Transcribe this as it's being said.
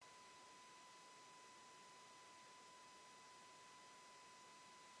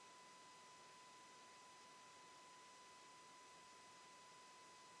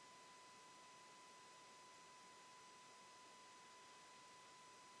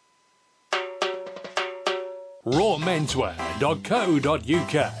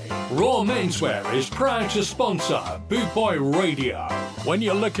rawmenswear.co.uk. Raw Menswear is proud to sponsor Boot Boy Radio. When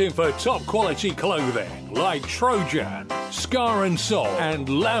you're looking for top quality clothing like Trojan, Scar and Soul and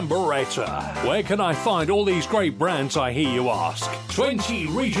Lamberetta, where can I find all these great brands, I hear you ask? 20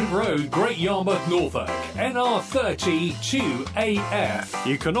 Regent Road, Great Yarmouth, Norfolk, NR30 2AF.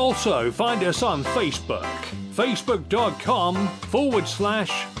 You can also find us on Facebook,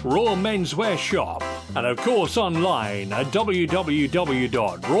 facebook.com/Raw Menswear Shop, and of course online at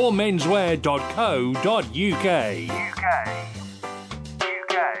www.rawmenswear.co.uk.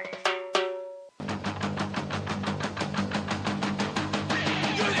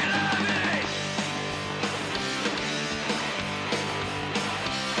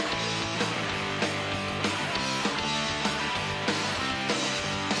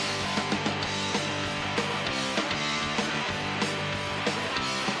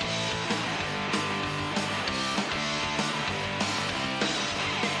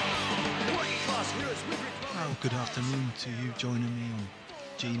 Good afternoon to you joining me on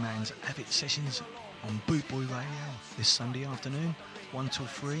G-Man's Avid Sessions on Boot Boy Radio this Sunday afternoon, 1 till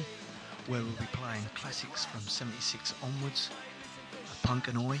 3, where we'll be playing classics from 76 onwards, punk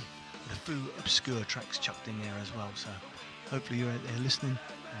and oi, with a few obscure tracks chucked in there as well. So hopefully you're out there listening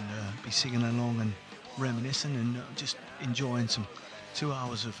and be singing along and reminiscing and just enjoying some 2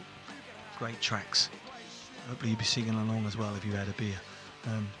 hours of great tracks. Hopefully you'll be singing along as well if you had a beer.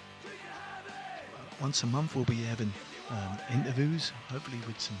 Once a month we'll be having interviews, hopefully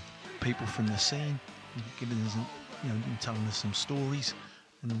with some people from the scene, giving us, telling us some stories,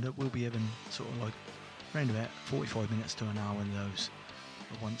 and we'll be having sort of like around about 45 minutes to an hour of those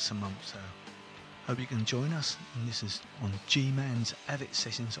once a month. So hope you can join us. And this is on G-Man's Avid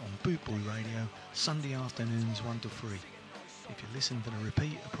Sessions on Boot Boy Radio, Sunday afternoons 1 to 3. If you listen for the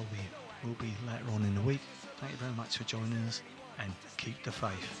repeat, it probably will be later on in the week. Thank you very much for joining us, and keep the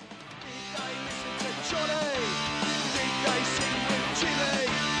faith. Johnny, think they sing with Jimmy,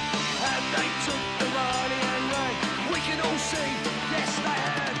 and they took the Riley and Ray. We can all sing, yes they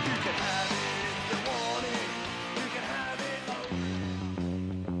have. You can have it in the morning, you can have it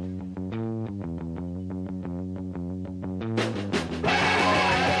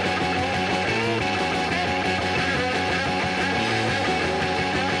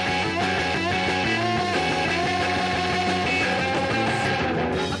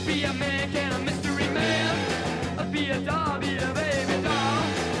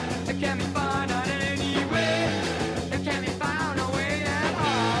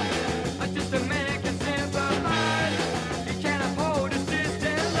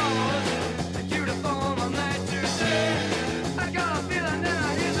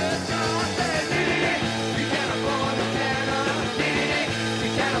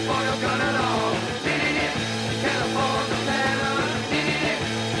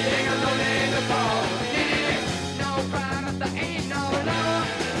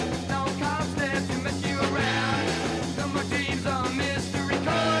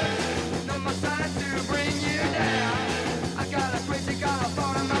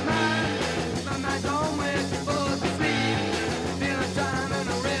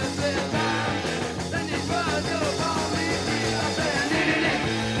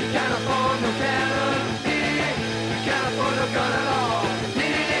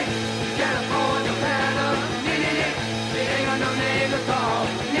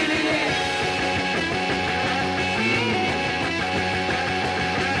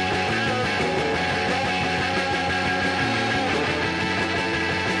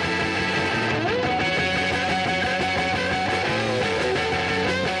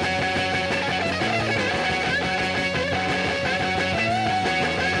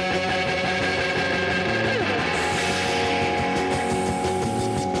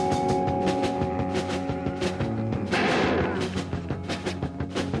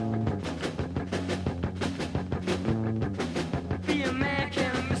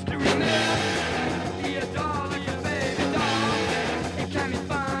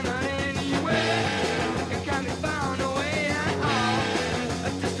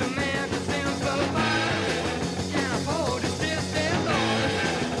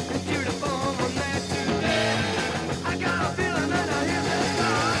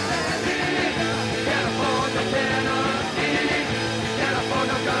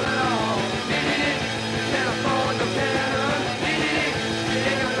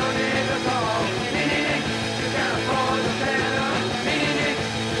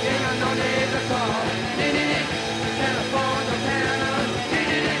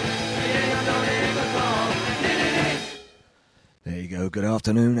Good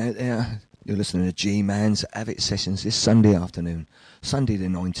afternoon out there. You're listening to G-Man's Avid Sessions this Sunday afternoon, Sunday the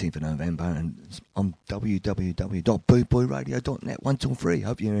 19th of November, and on www.bootboyradio.net 1 till 3.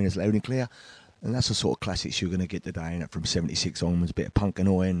 Hope you're hearing us loud and clear. And that's the sort of classics you're going to get today, and from 76 onwards, a bit of punk and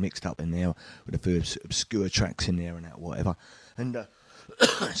oi mixed up in there with a few obscure tracks in there and that, whatever. And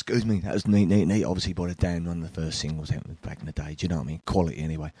excuse me, that was neat. Obviously, by the damn one of the first singles out back in the day. Do you know what I mean? Quality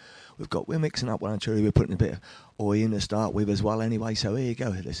anyway. We're mixing up one or two. We're putting a bit of oi in to start with as well. Anyway, so here you go.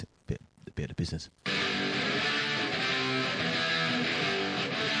 Listen, a bit of business.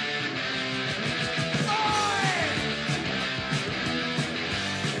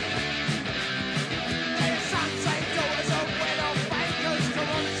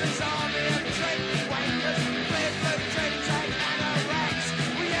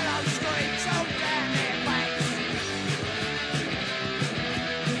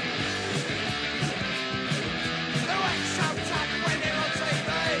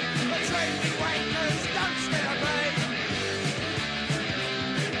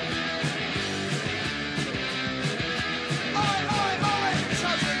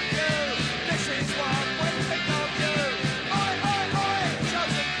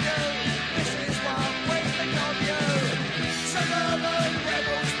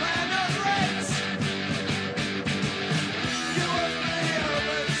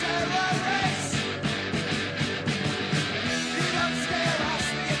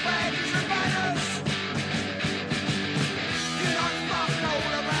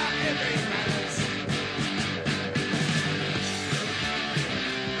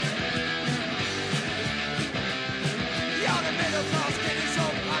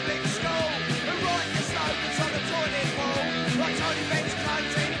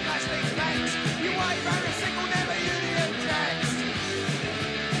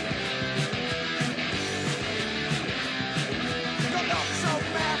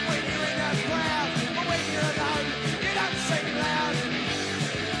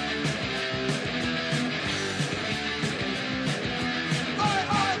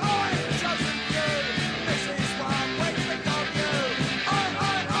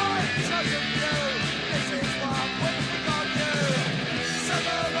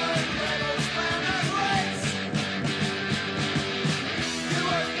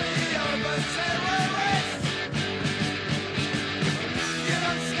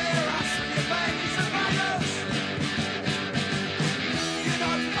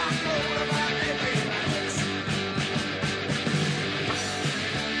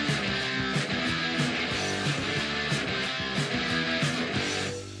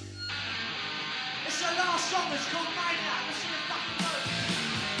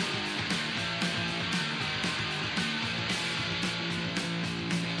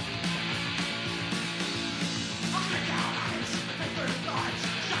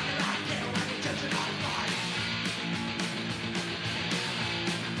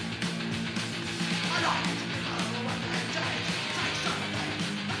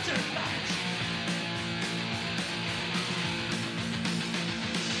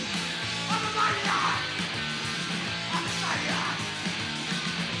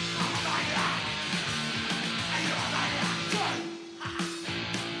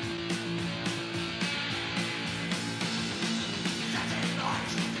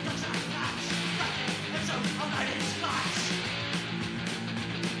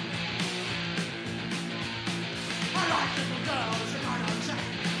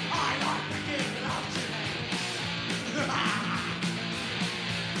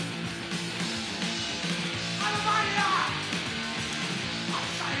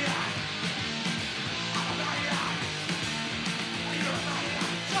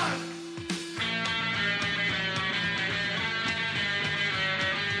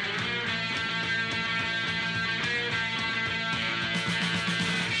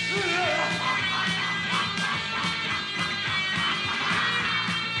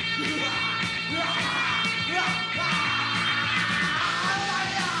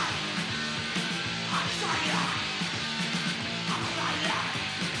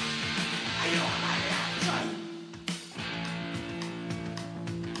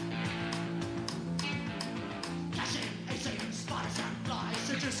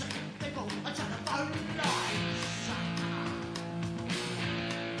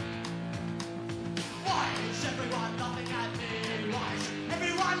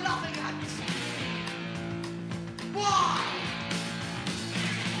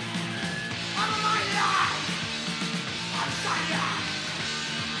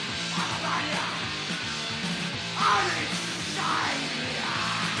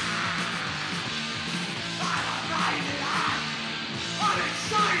 I'm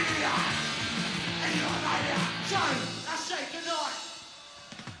inside here!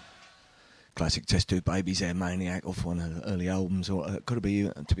 Classic Test Tube Babies there, Maniac, off one of the early albums, or could it be,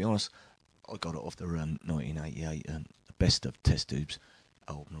 to be honest, I got it off the 1988 the Best of Test Tubes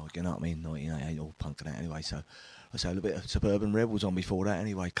album, like, you know what I mean, 1988, all punk and that anyway, so I say a little bit of Suburban Rebels on before that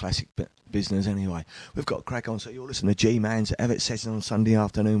anyway, classic business anyway. We've got a crack on, so you're listening to G-Man's Have It session on Sunday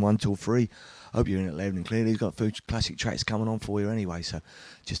afternoon, 1 till 3. Hope you're in it loud and clear. He's got a few classic tracks coming on for you anyway, so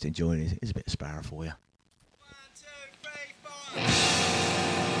just enjoying it. It's a bit of Sparrow for you. 1, 2, 3, 4.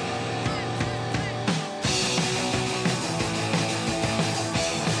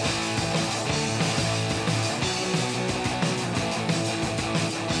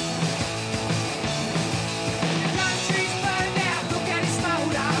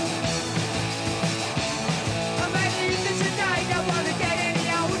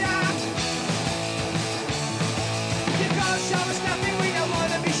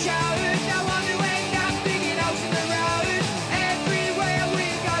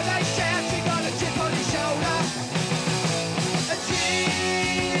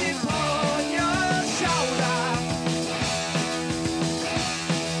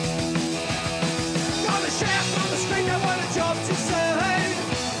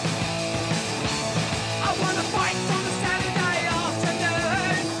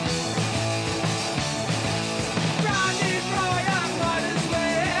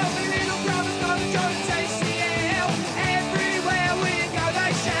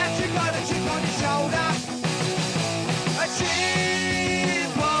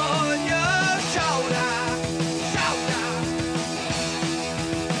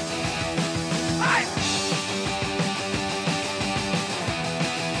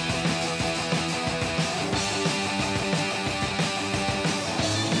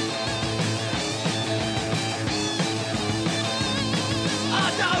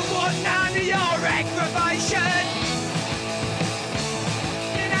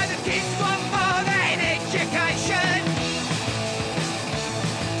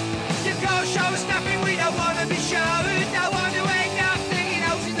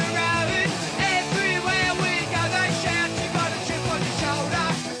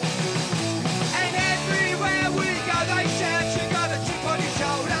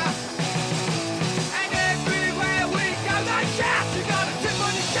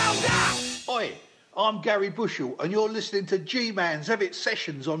 I'm Gary Bushell, and you're listening to G-Man's Have It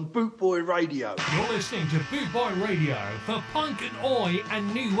Sessions on Bootboy Radio. You're listening to Bootboy Radio. For punk and oi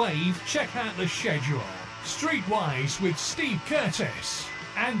and new wave, check out the schedule. Streetwise with Steve Curtis,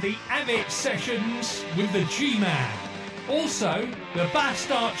 and the Have It Sessions with the G-Man. Also, the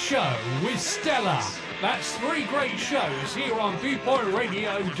Bastard Show with Stella. That's 3 great shows here on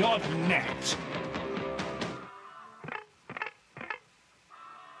bootboyradio.net.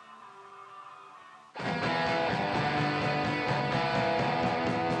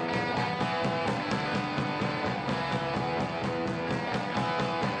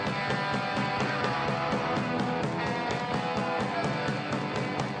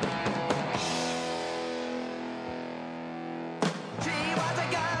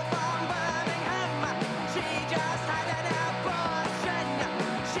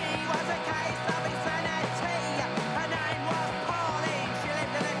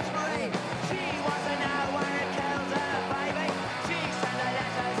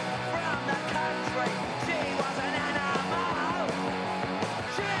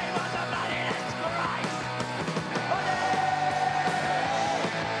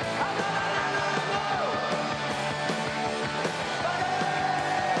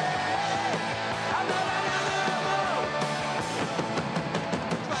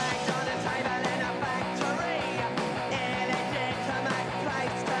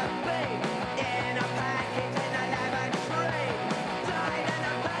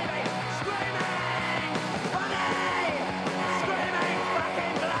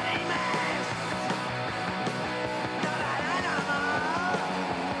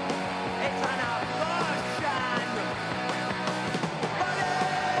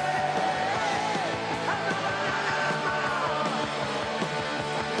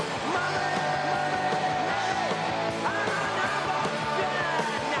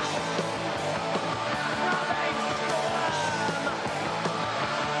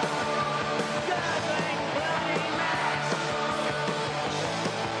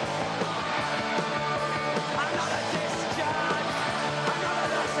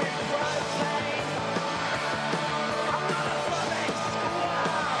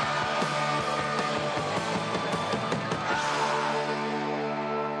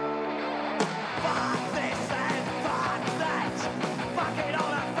 Fuck this and fuck that. Fuck it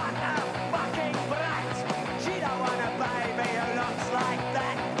all and fuck that fucking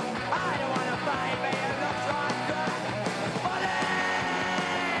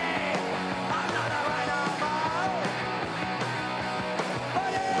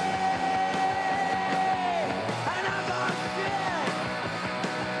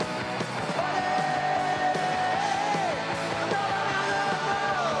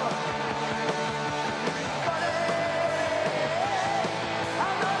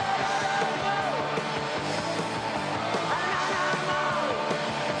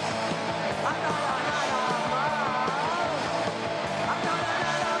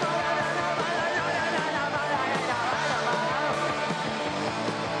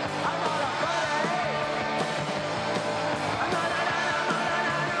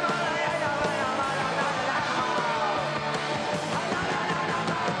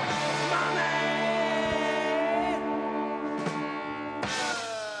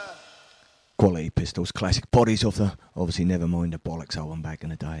quality Pistols, classic bodies off the, obviously never mind the Bollocks album back in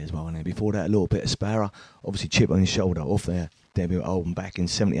the day as well. And then before that, a little bit of Sparrow, obviously Chip on His Shoulder off their debut album back in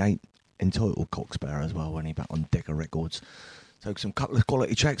 '78, entitled Cock Sparrow as well, when he back on Decca Records. So some couple of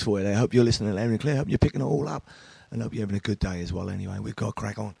quality tracks for you there. Hope you're listening to Larry and Claire, hope you're picking it all up, and hope you're having a good day as well. Anyway, we've got to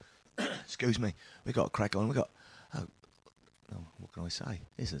crack on. Excuse me, we've got to crack on. We've got, oh, what can I say?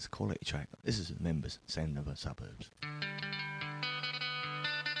 This is a quality track. This is Members, Sound of the Suburbs.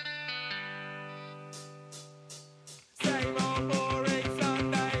 Same old boring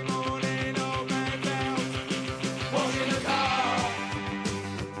Sunday morning, old man's house. Walking the car.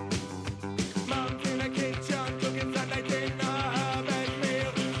 Mum's in the kitchen, cooking Sunday dinner, her best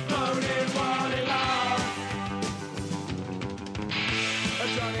meal. Moaning while it lasts.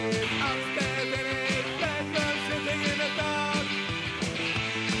 Johnny's upstairs in his bedroom, sitting in the dark.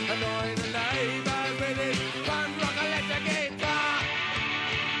 Annoying the neighbours with his fun rock electric guitar.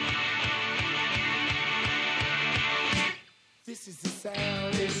 This is the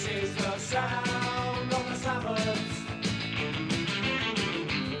sound. This is the sound of the suburbs.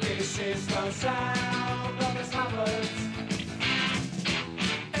 This is the sound of the suburbs.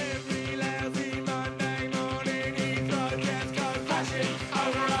 Every lousy Monday morning, Heathrow jets go crashing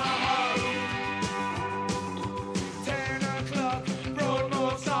over our home. 10 o'clock,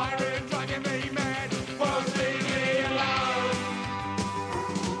 Broadmoor siren driving me mad. Won't leave me alone.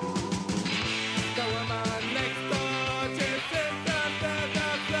 The woman next door just sits under the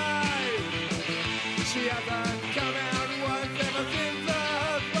play. She hasn't come out once ever since her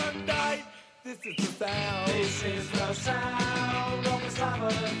husband died. This is the sound. This is the sound of the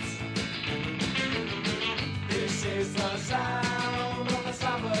suburbs. This is the sound of the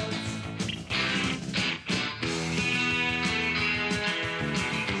suburbs.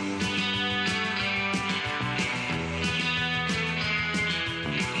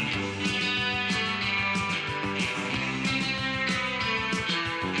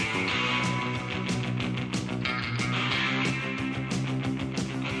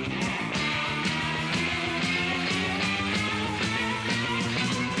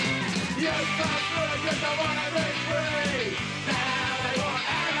 Yes, I'm good, yes, I wanna be free. Now they want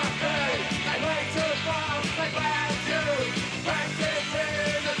anarchy. They way too fast, they grab you.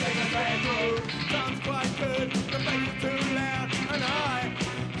 Practicing the thing that they do. Sounds quite good, the bass is too loud, and I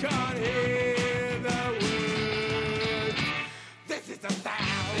can't hear the words. This is the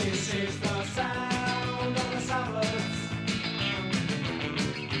sound. This is the sound of the suburbs.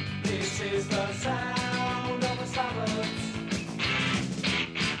 This is the sound of the suburbs.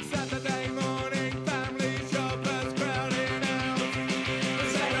 Saturday morning, family shoppers crowding out the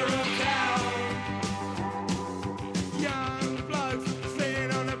centre of town. Young blokes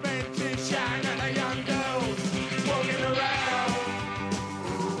sitting on the benches, shouting at the young girls walking around.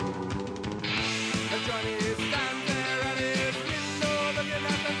 And Johnny stands there at his window looking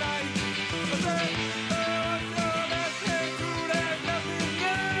at the night. And says, "Oh, what's all that thing to there's nothing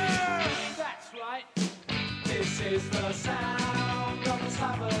there." That's right. This is the sound of the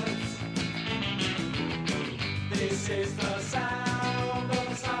suburbs. This is the sound of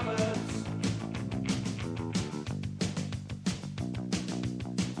the suburbs.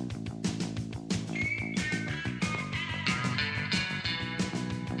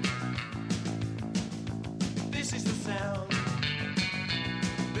 This is the sound.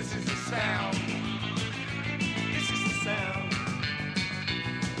 This is the sound. This is the sound.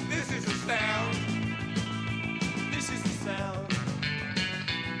 This is the sound. This is the sound.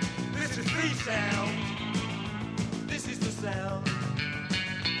 This is the sound. This is the sound.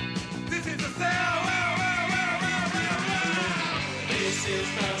 This is the sound. This is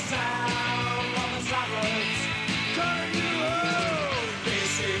the sound of the suburbs. Turn you home.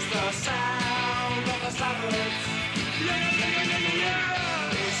 This is the sound of the suburbs. Yeah.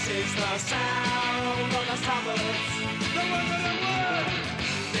 This is the sound of the suburbs. The one with the word.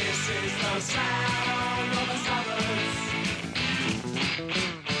 This is the sound of the suburbs.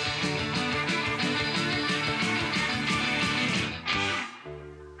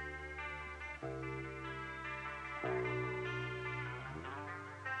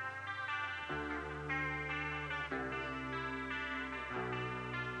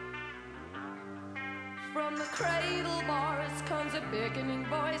 From the cradle bars comes a beckoning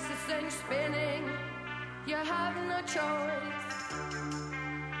voice, a thing spinning. You have no choice.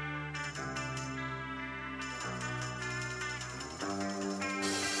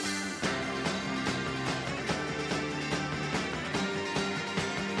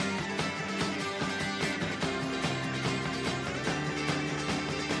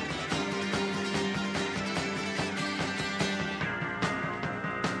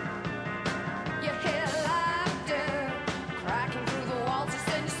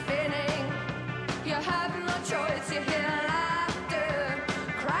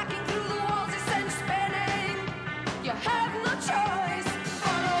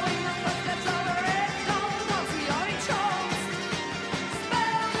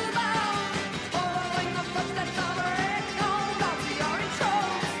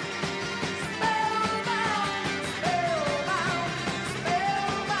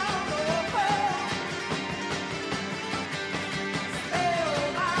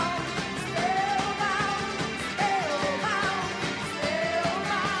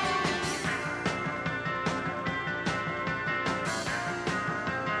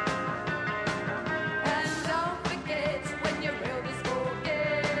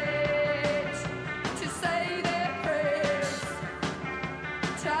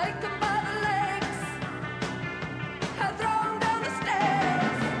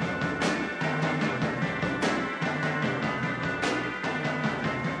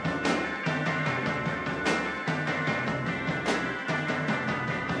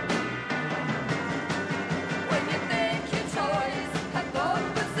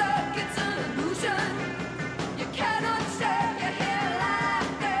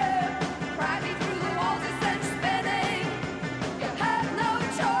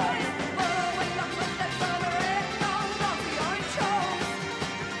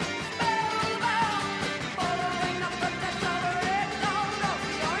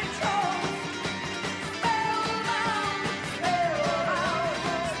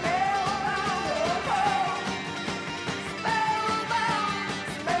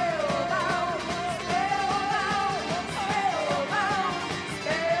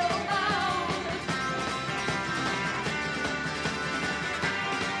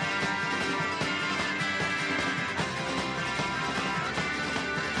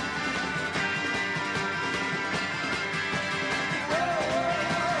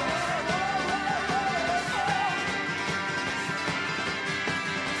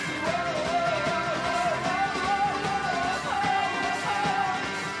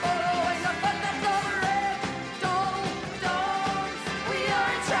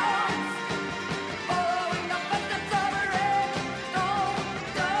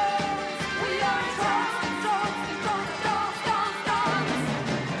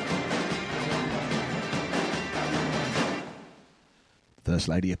 First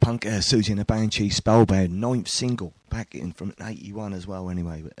Lady of Punk, Susie and the Banshee, Spellbound, 9th single, back in from 81 as well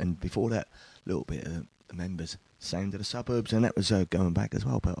anyway. And before that, a little bit of the members, Sound of the Suburbs, and that was going back as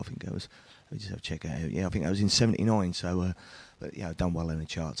well, but I think it was, let me just have a check it out. Yeah, I think that was in 79, so, but yeah, done well in the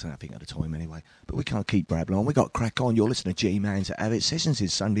charts, I think, at the time anyway. But we can't keep babbling on, we got to crack on. You're listening to G-Man's at Avid Sessions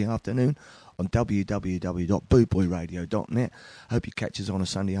this Sunday afternoon on www.bootboyradio.net. Hope you catch us on a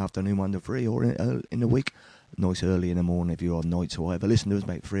Sunday afternoon, 1 to 3, or in the week. Nice early in the morning if you're on nights or whatever. Listen to us,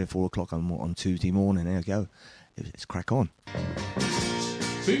 mate, 3 or 4 o'clock on Tuesday morning. There you go. Let's crack on.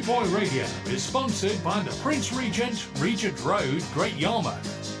 Bootboy Radio is sponsored by the Prince Regent, Regent Road, Great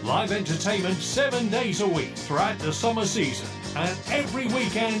Yarmouth. Live entertainment 7 days a week throughout the summer season and every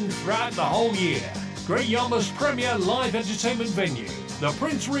weekend throughout the whole year. Great Yarmouth's premier live entertainment venue, the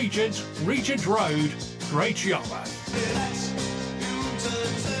Prince Regent, Regent Road, Great Yarmouth.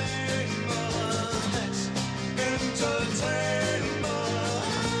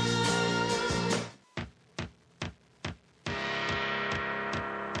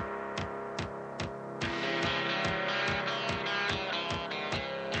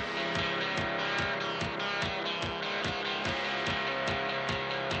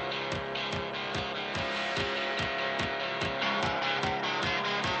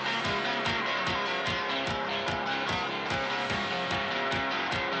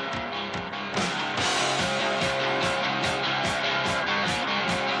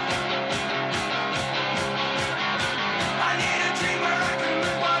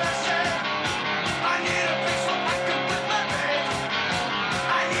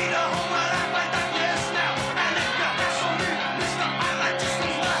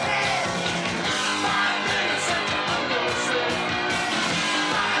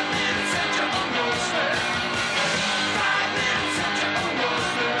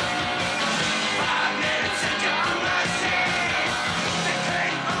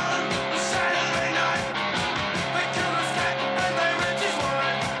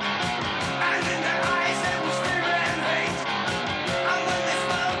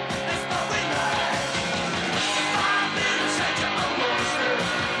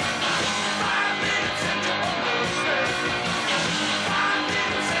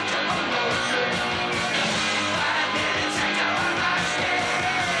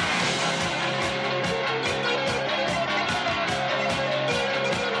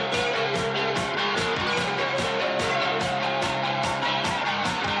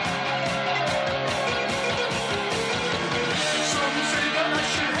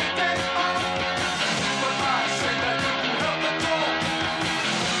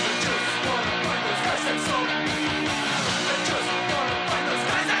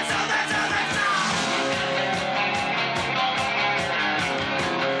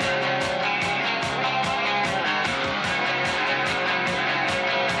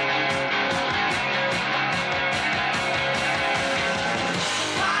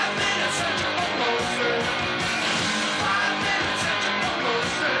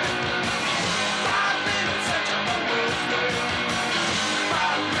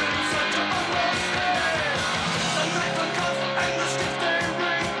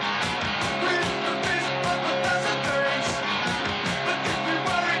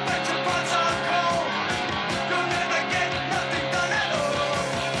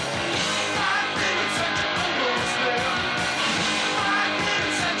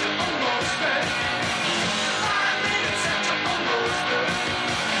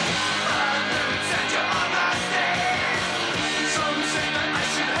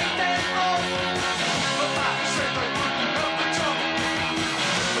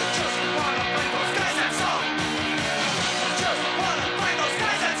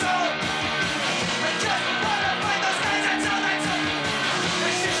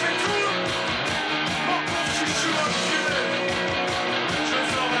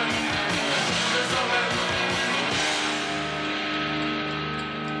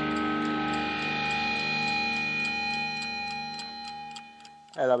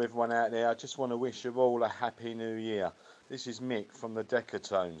 Hello everyone out there, I just want to wish you all a happy new year. This is Mick from the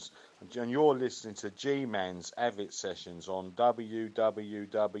Decatones and you're listening to G-Man's Avid Sessions on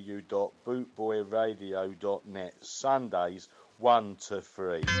www.bootboyradio.net, Sundays 1 to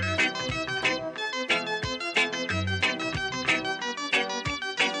 3.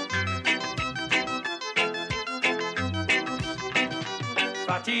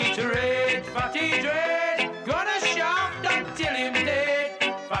 Fatty dread, gonna shout until him dead.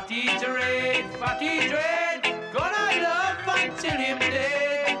 Fatty dread, gonna love until him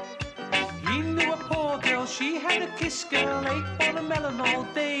dead. He knew a poor girl, she had a kiss girl, ate watermelon all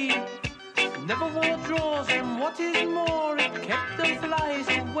day. never wore drawers, and what is more, it kept the flies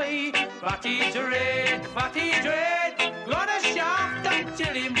away. Fatty dread, gonna shaft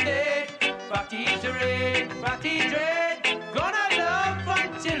until him dead. Fatty dread, gonna love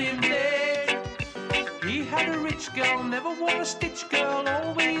until him dead. He had a rich girl, never wore a stitch girl,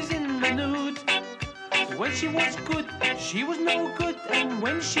 always in the nude. When she was good, she was no good, and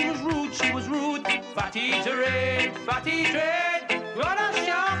when she was rude, she was rude. Fatty dread, gonna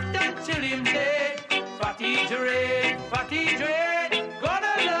shaft until him dead. Fatty dread,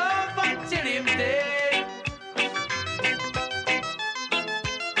 gonna love until him dead.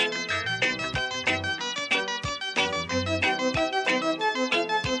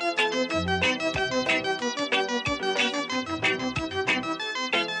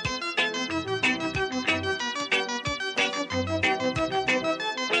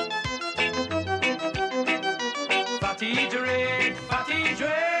 Fatty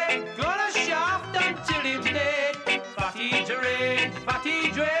dread, gonna shaft until him dead.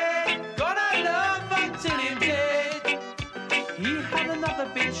 Fatty dread, gonna love until him dead. He had another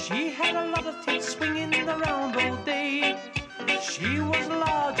bitch, she had a lot of tits swinging around all day. She was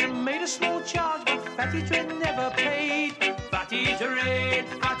large and made a small charge, but Fatty dread never paid. Fatty dread,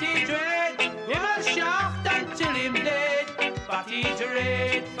 gonna shaft until him dead. Fatty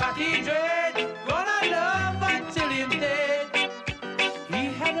dread, gonna love until him dead. He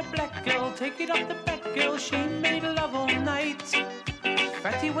had a black girl, take it up the back girl, she made love all night.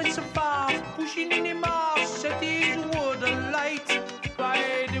 Fatty went so fast, pushing in him off, set his wood alight.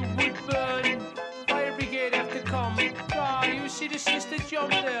 By the wood burn, fire brigade have to come. Ah, you see the sister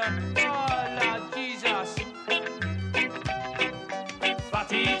jump there. Oh, Lord Jesus.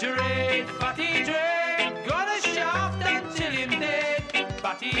 Fatty dread, gonna shaft until him dead.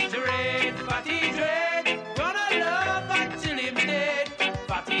 Fatty dread, gonna love until him dead.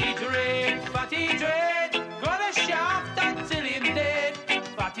 Fatty dread, gonna shaft until him dead.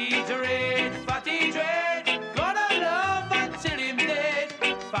 Fatty dread, gonna love until him dead.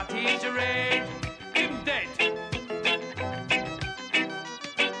 Fatty dread, him dead.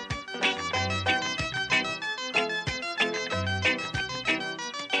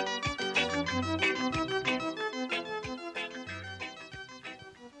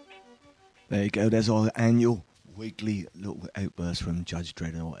 There you go, there's our annual weekly little outburst from Judge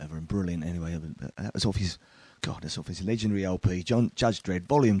Dredd or whatever, and brilliant anyway. That was off his, that's off his legendary LP, Judge Dredd,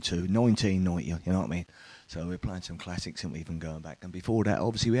 Volume 2, 1990, you know what I mean? So we're playing some classics and we're even going back. And before that,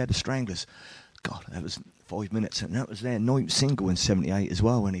 obviously, we had the Stranglers. God, that was 5 minutes, and that was their ninth single in 78 as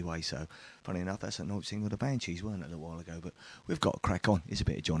well anyway. So, funny enough, that's a ninth single of the Banshees, weren't it, a little while ago? But we've got to crack on. It's a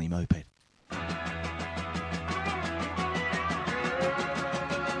bit of Johnny Moped.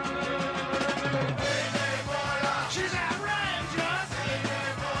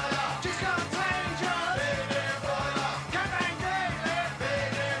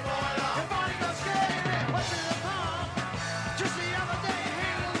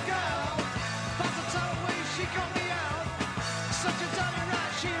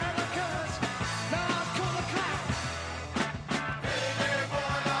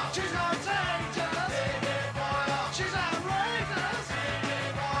 She's not danger.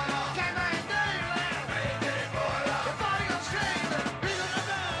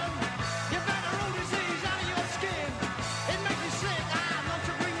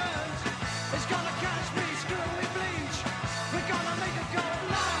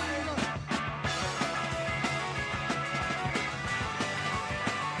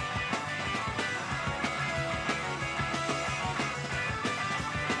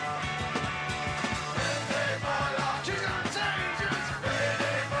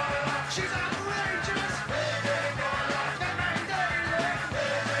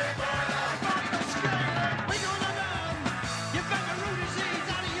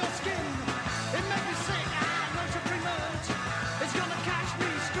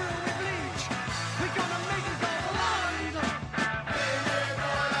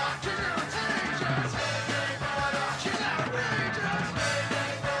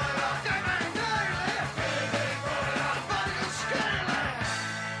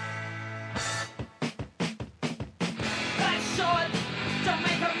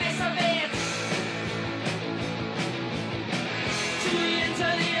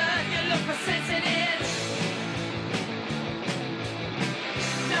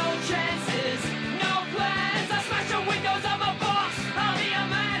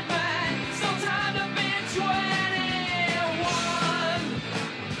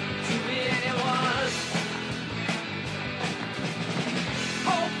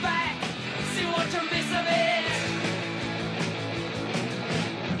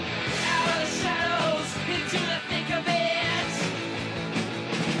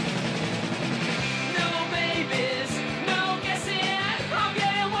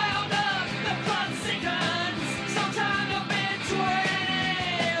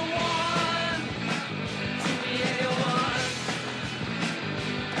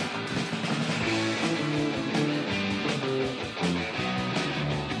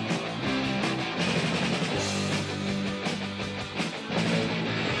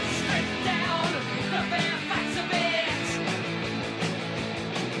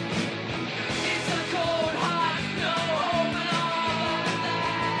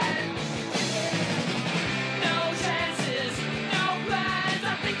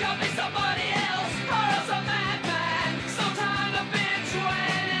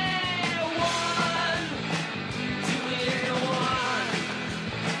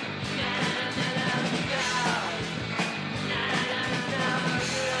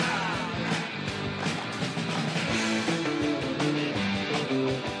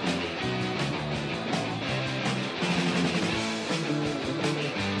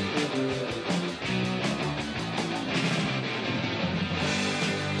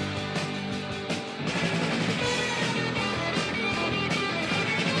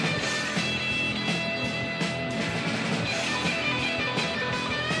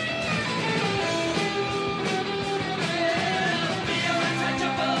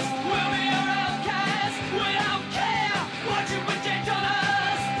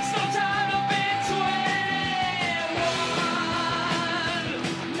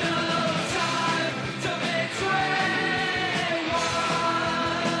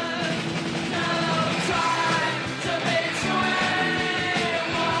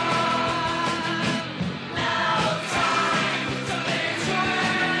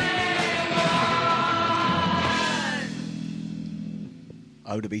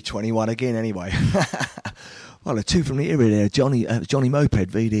 to be 21 again anyway. Well, a two from the era there, Johnny Moped,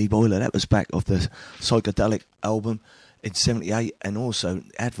 VD Boiler, that was back off the Psychedelic album in 78, and also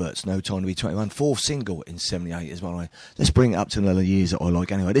Adverts, No Time to Be 21, fourth single in 78 as well. Let's bring it up to the years that I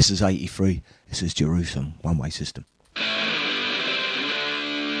like anyway. This is 83, this is Jerusalem, One Way System.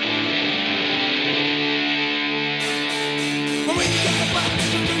 When we get back to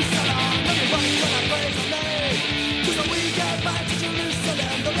Jerusalem, everybody's gonna praise our name. 'Cause when we get back to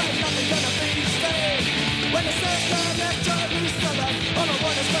Jerusalem, there ain't nothing gonna be the same. When the sister left Jerusalem, all the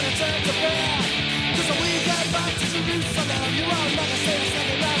world is gonna turn to prayer. 'Cause when we get back to Jerusalem, you won't never see us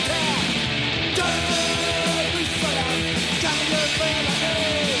hanging around there. Jerusalem, can you feel the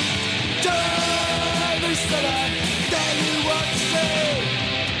heat? Jerusalem, there you want to see.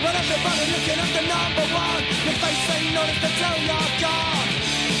 Well, everybody looking at the number one. Your face ain't noticed until you're gone.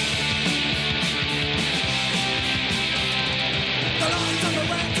 The lines on the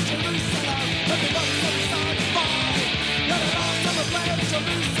way to Jerusalem. Everybody said it's hard to find. Now the lines on the way to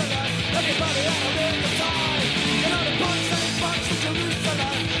Jerusalem. Everybody had a real good time. You know the punch ain't bunch to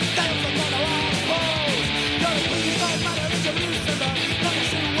Jerusalem. They don't know how to pose. You know the booties don't matter in Jerusalem. Let me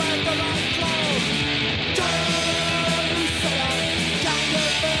see where the right clothes. Jerusalem, can you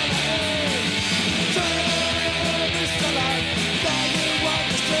feel the heat? Jerusalem, there you want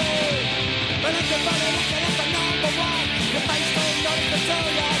to see. And everybody looking at the number one. Your face ain't nothing until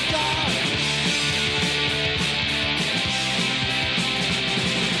you're gone.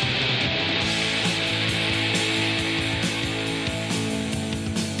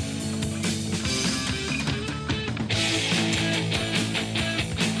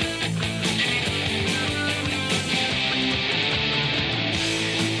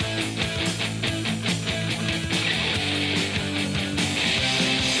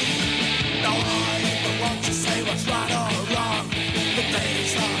 No, I ain't the one to say what's right or wrong. The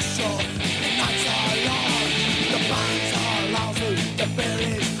days are short, the nights are long. The bands are lousy, the beer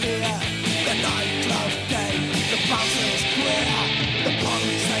is clear. The nightclub's dead, the bounce is queer. The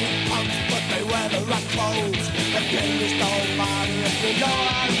punks ain't punks, but they wear the right clothes. The killers don't matter if you know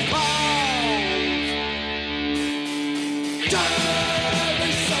I'm cold.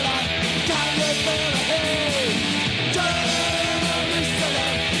 Jerusalem, can you feel the heat?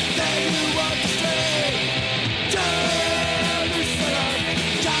 Jerusalem, there you want to see. Jerusalem,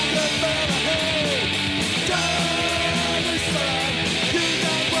 can you feel the heat? Jerusalem, you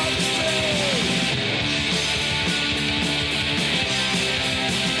don't want to see.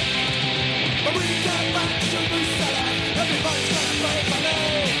 When we get back to Jerusalem, everybody's gonna praise my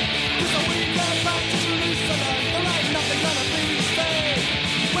name. 'Cause when we get back to Jerusalem, there ain't nothing gonna be the same.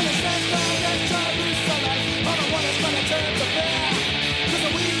 When it says down in Jerusalem, all the world is gonna turn to fear. 'Cause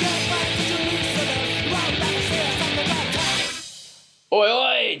when we get back to Jerusalem, you won't never see us on the right time. Oi,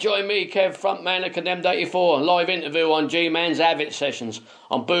 oi! Join me, Kev, frontman of Condemned 84, live interview on G-Man's Avid Sessions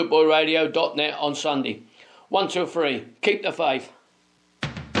on bootboyradio.net on Sunday. 1, 2, 3. Keep the faith.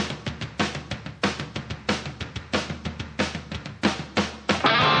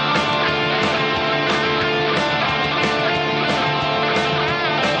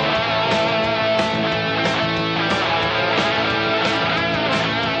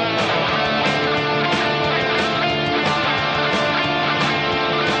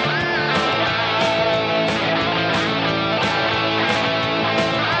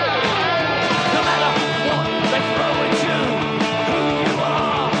 No matter what they throw at you,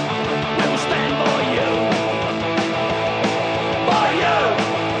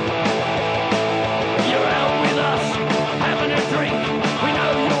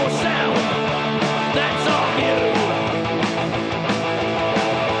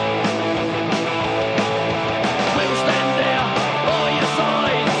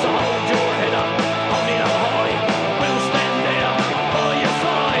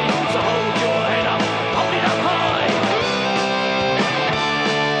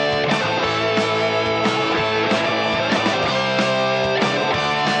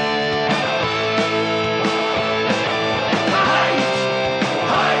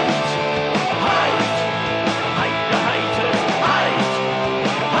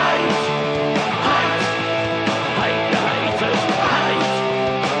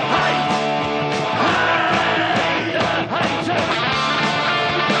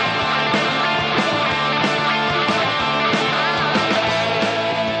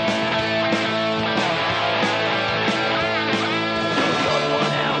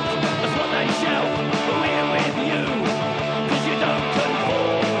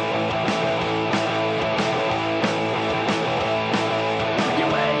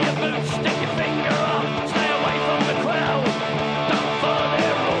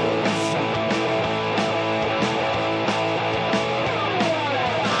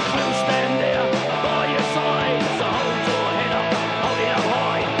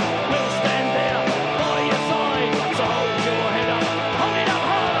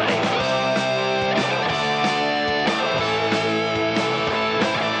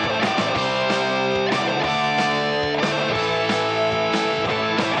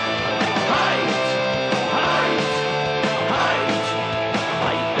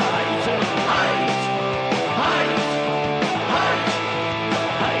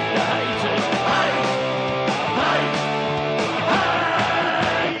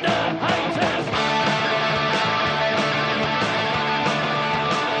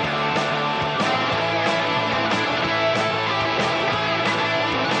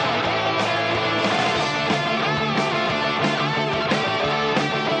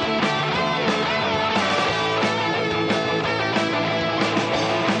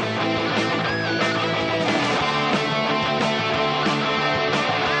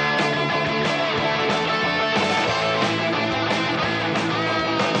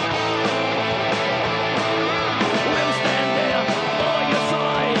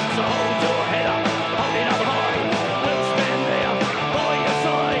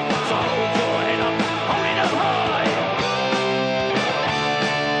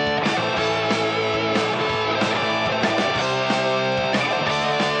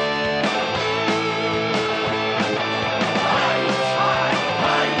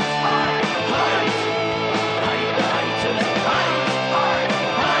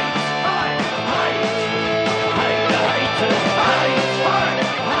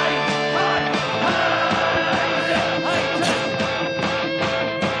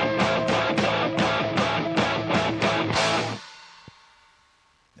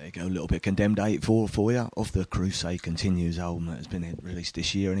 Condemned 84 for you, off the Crusade Continues album that has been released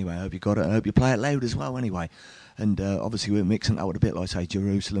this year anyway. I hope you got it. I hope you play it loud as well anyway. And obviously we're mixing that with a bit like, say,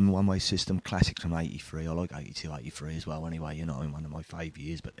 Jerusalem, One Way System, classics from 83. I like 82, 83 as well anyway, you know, one of my favourite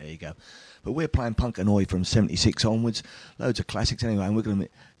years, but there you go. But we're playing Punk and Oi from 76 onwards, loads of classics anyway, and we're going to,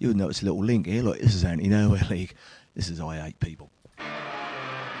 you'll notice a little link here, look, this is Anti-Nowhere League, this is I Hate People.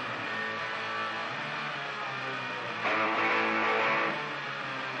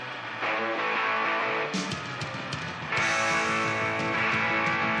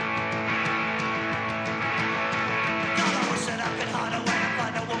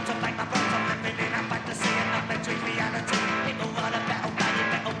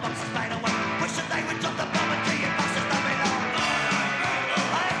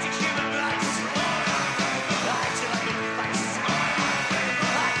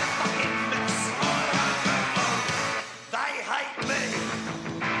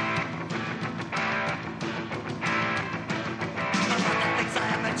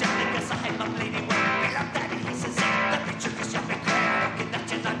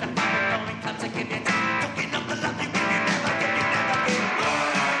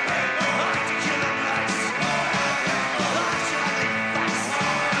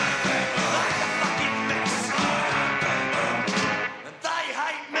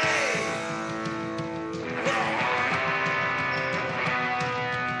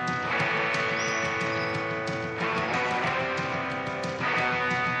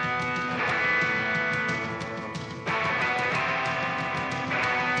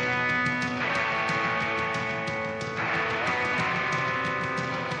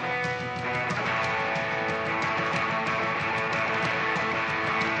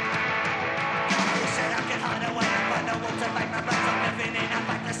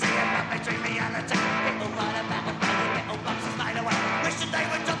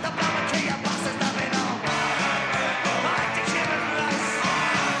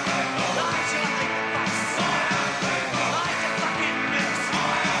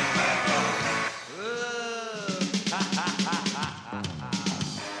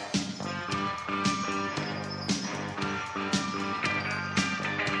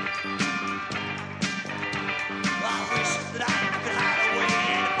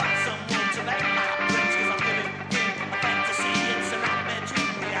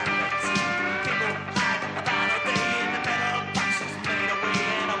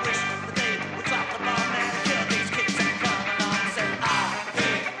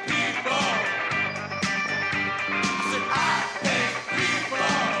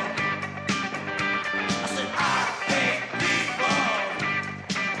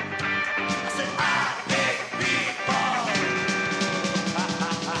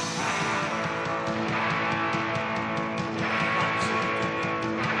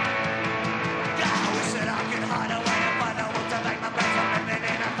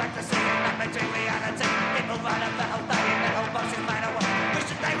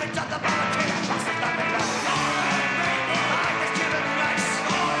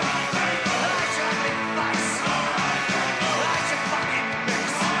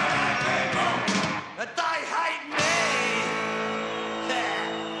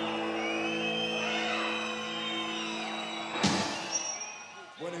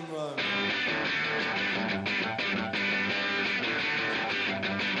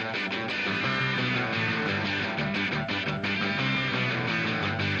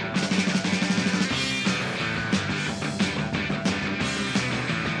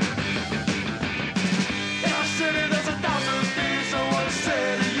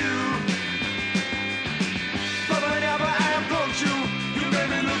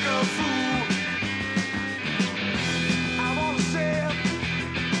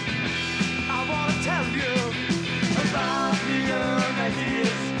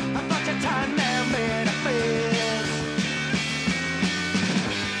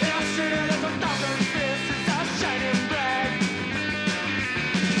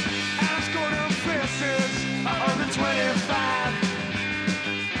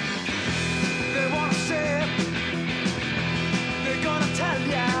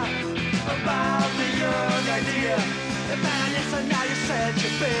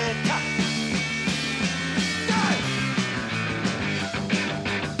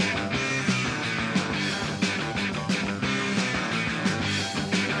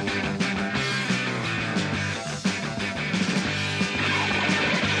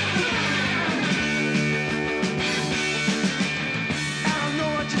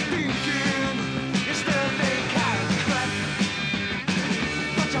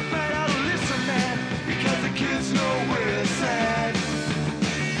 Kids know where it's at.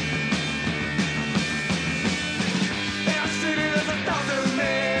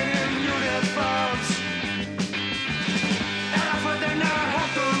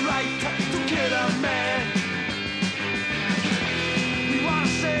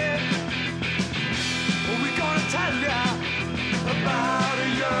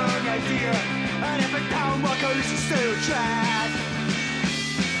 steel track.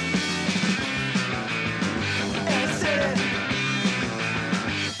 In the city,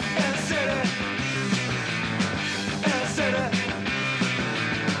 in the city, in the city,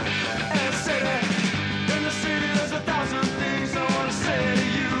 in the city, in the city. There's 1,000 things I wanna say to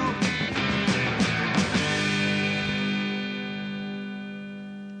you.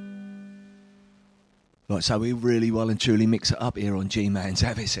 Right, so we really well and truly mix it up here on G-Man's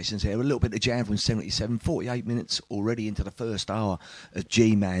Avid Sessions here. A little bit of jam from 77, 48 minutes already into the first hour of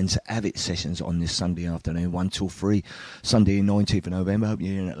G-Man's Avid Sessions on this Sunday afternoon, 1 till 3, Sunday 19th of November. Hope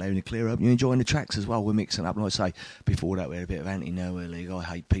you're hearing it loud and clear. Hope you're enjoying the tracks as well. We're mixing up, like I say, before that we had a bit of Anti-Nowhere League. I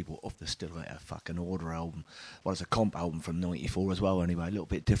hate people off the Stiletto fucking Order album. Well, it's a comp album from 94 as well anyway, a little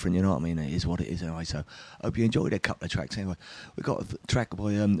bit different, you know what I mean? It is what it is anyway, so hope you enjoyed a couple of tracks anyway. We got a track by,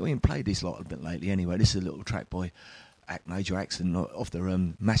 we haven't played this lot a bit lately anyway. This is a little track by Major Accent off the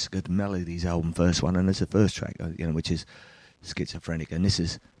Massacred Melodies album, first one, and it's the first track, which is Schizophrenic, and this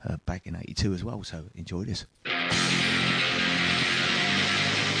is back in 82 as well, so enjoy this.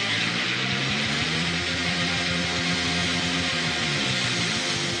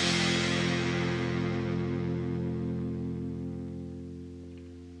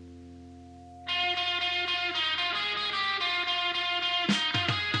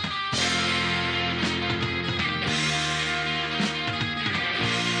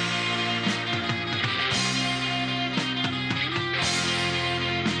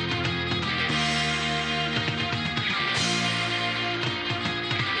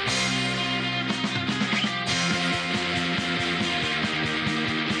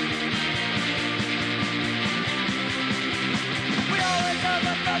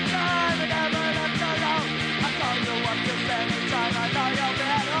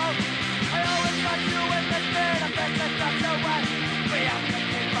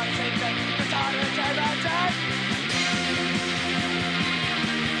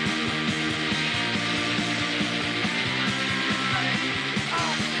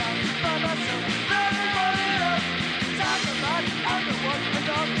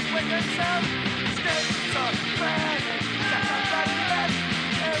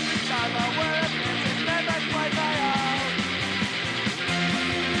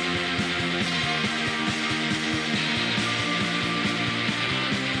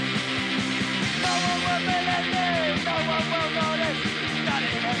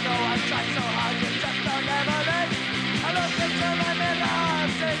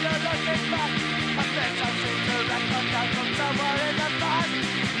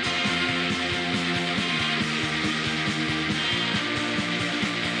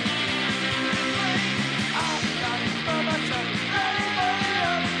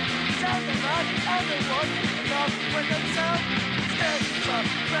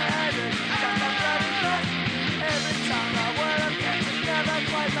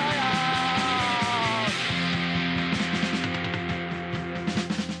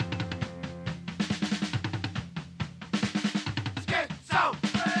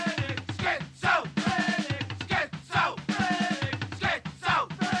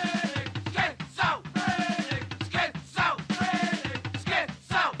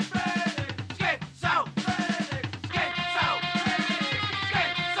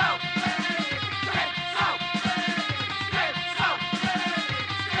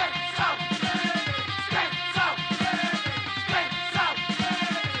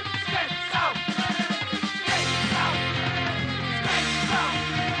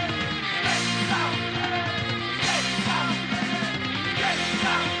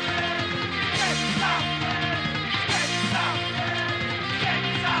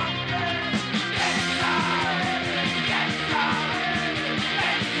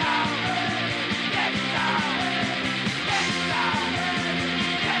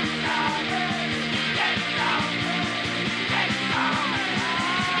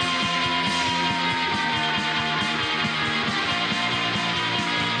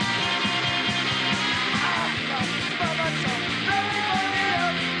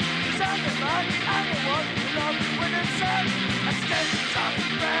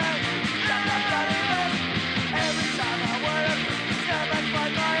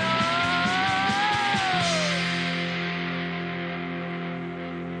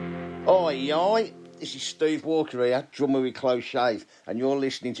 Oi, this is Steve Walker here, drummer with Close Shave, and you're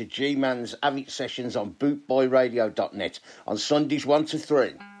listening to G-Man's Avid Sessions on bootboyradio.net on Sundays 1 to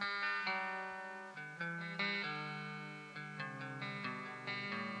 3.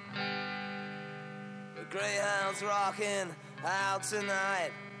 The Greyhound's rocking out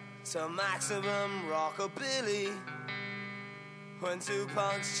tonight to maximum rockabilly. When two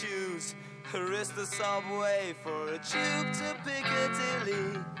punks choose risk the subway for a tube to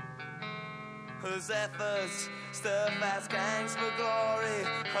Piccadilly. Whose efforts stir fast gangs for glory.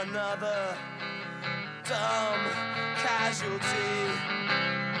 Another dumb casualty.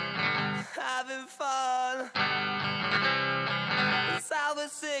 Having fun. Salvage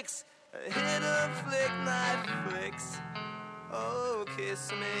 6, a hidden flick, knife flicks. Oh,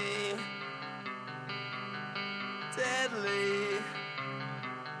 kiss me. Deadly.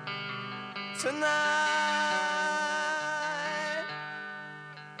 Tonight.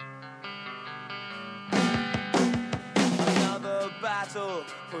 Another battle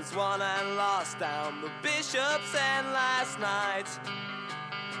was won and lost down the Bishop's End last night.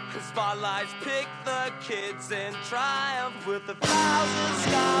 The spotlights pick the kids in triumph with 1,000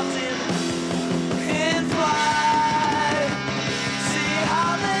 scarves in flight. See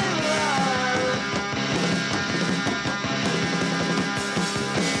how they run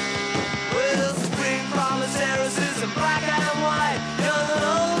with a spring from the terraces in black and white. Young and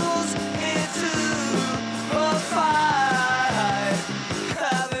old's into a fight,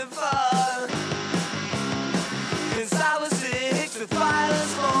 having fun inside the 6 with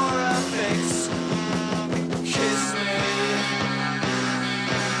violence for a fix. Kiss me,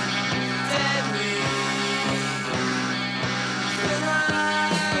 deadly.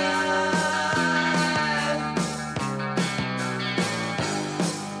 Tonight,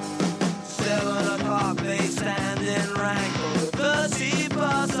 7 o'clock, they stand in rank for the cheap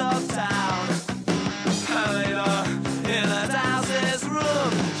bus uptown. And later, in a downstairs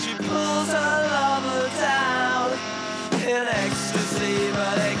room, she pulls her lover down in ecstasy,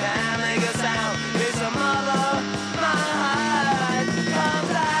 but they can't make a sound. It's a mother, my heart, come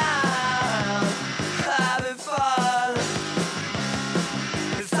down, having fun.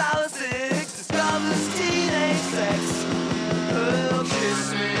 It's hour 6, discovers teenage sex. Oh,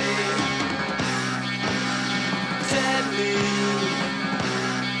 kiss me, deadly.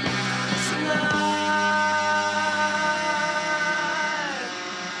 Tonight.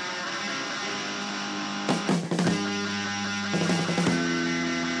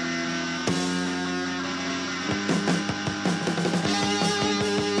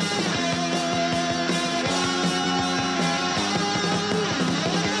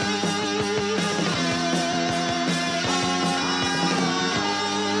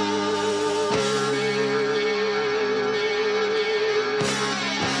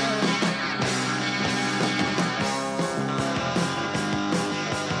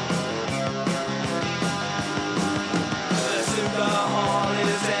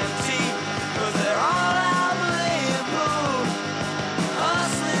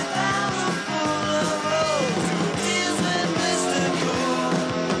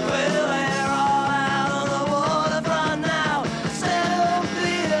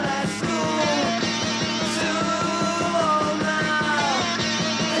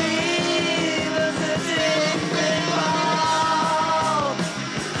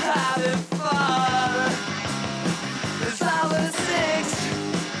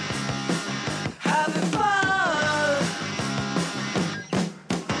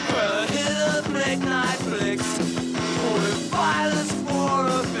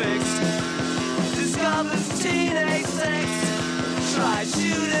 Try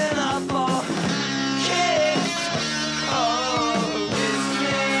shooting up for kicks. Oh, kiss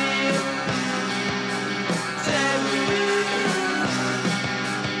me, deadly.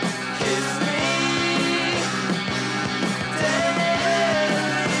 Kiss me, deadly.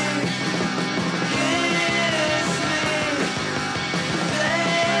 Kiss me,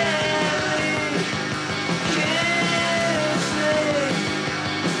 deadly. Kiss me,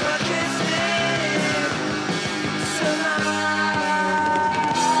 kiss me tonight.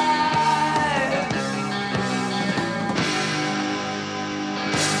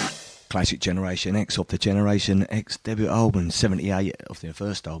 Classic Generation X off the Generation X debut album, 78, off their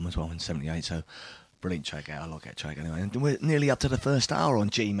first album as well in 78, so brilliant track out. I like that track anyway. And we're nearly up to the first hour on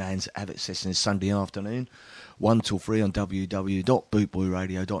G-Man's Avid Sessions Sunday afternoon, 1 till 3 on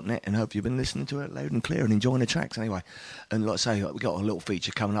www.bootboyradio.net, and hope you've been listening to it loud and clear and enjoying the tracks anyway. And like I say, we've got a little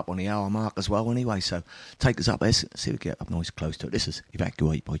feature coming up on the hour mark as well anyway, so take us up there, see if we get up nice close to it. This is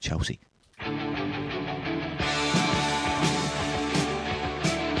Evacuate by Chelsea.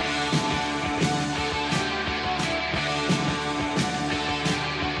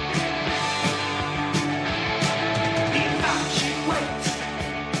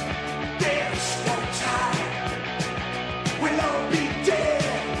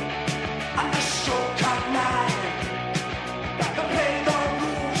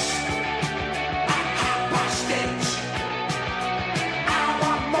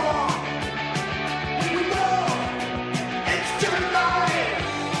 More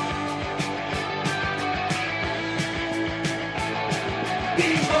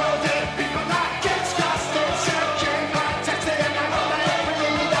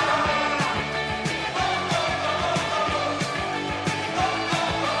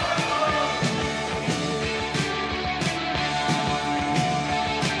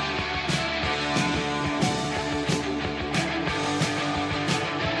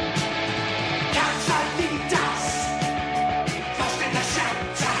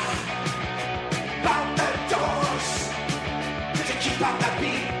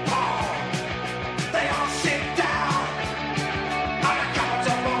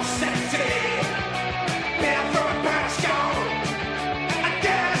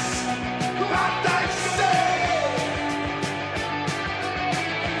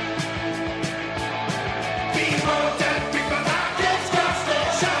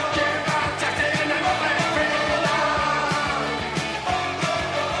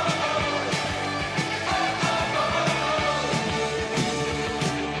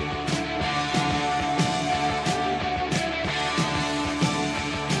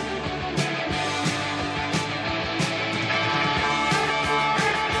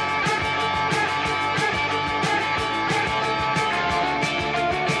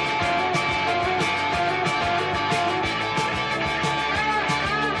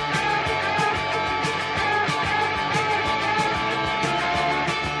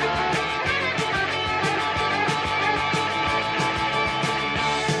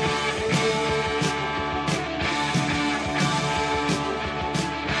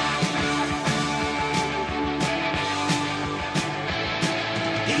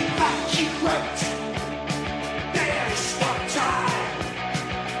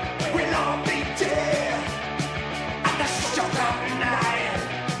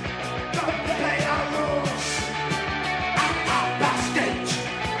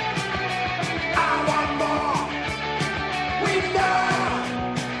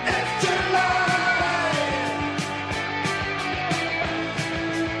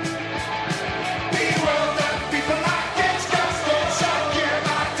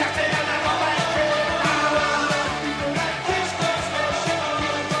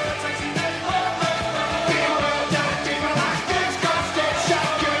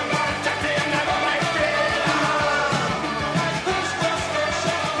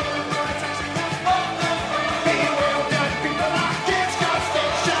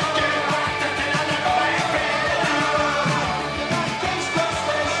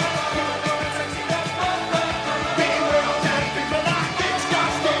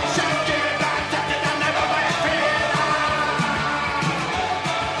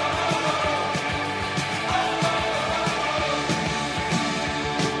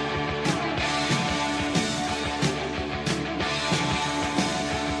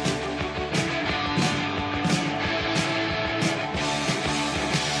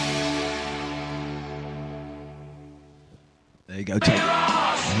your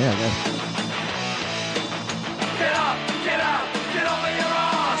ass. Yeah, go. Get up, get up, get off of your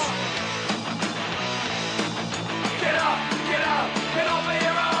ass. Get up, get off of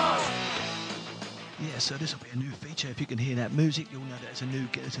your ass. Yeah, so this will be a new feature. If you can hear that music, you'll know that there's a new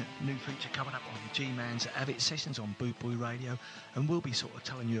feature coming up on the G-Man's Avid Sessions on Boot Boy Radio, and we'll be sort of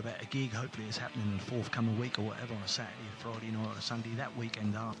telling you about a gig. Hopefully it's happening in the forthcoming week or whatever, on a Saturday, a Friday night or a Sunday, that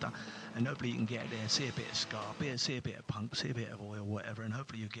weekend after, and hopefully you can get out there, see a bit of ska, see a bit of punk, see a bit of oil, whatever, and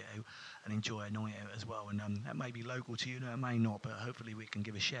hopefully you get out and enjoy a night out as well. And that may be local to you, no, it may not, but hopefully we can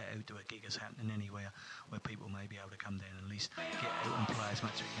give a shout out to a gig that's happening anywhere where people may be able to come down and at least get out and play as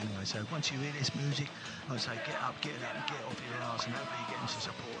much as we can anyway. So once you hear this music, like I say, get up and get off your arse, and hopefully you're getting to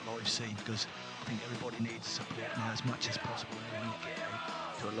support live scene, because I think everybody needs support now as much as possible when you get out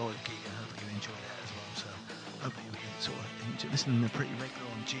to a live gig, and hopefully you enjoy that as well. So hopefully you can sort of listen to pretty regular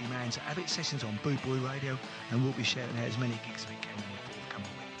on G-Man's Avid Sessions on Boot Boy Radio, and we'll be shouting out as many gigs as we can in the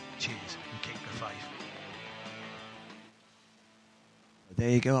forthcoming week. Cheers and keep the faith. There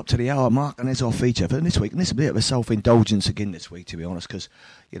you go, up to the hour mark, and there's our feature for this week. And this is a bit of a self-indulgence again this week, to be honest, because,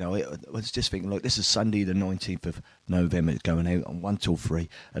 you know, I was just thinking, like, this is Sunday the 19th of November. It's going out on 1 till 3,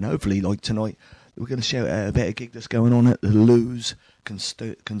 and hopefully, like tonight, we're going to shout out a better gig that's going on at the Lewes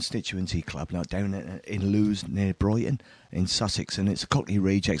Constituency Club, now down in Lewes near Brighton in Sussex, and it's the Cockney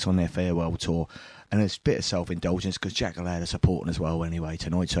Rejects on their farewell tour, and it's a bit of self-indulgence because Jack Allard are supporting as well anyway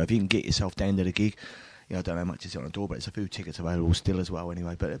tonight. So if you can get yourself down to the gig, you know, I don't know how much is on the door, but there's a few tickets available still as well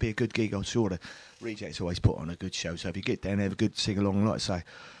anyway. But it'll be a good gig. I'm sure the Rejects always put on a good show. So if you get down there, have a good sing-along, like I say,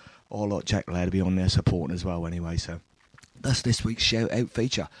 or like Jack Laird will be on there supporting as well anyway. So that's this week's shout-out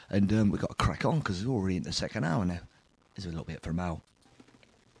feature. And we've got to crack on because we're already in the second hour now. There's a little bit from Al.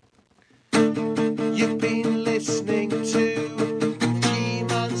 You've been listening to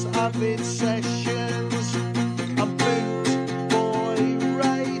G-Man's Avid Sessions.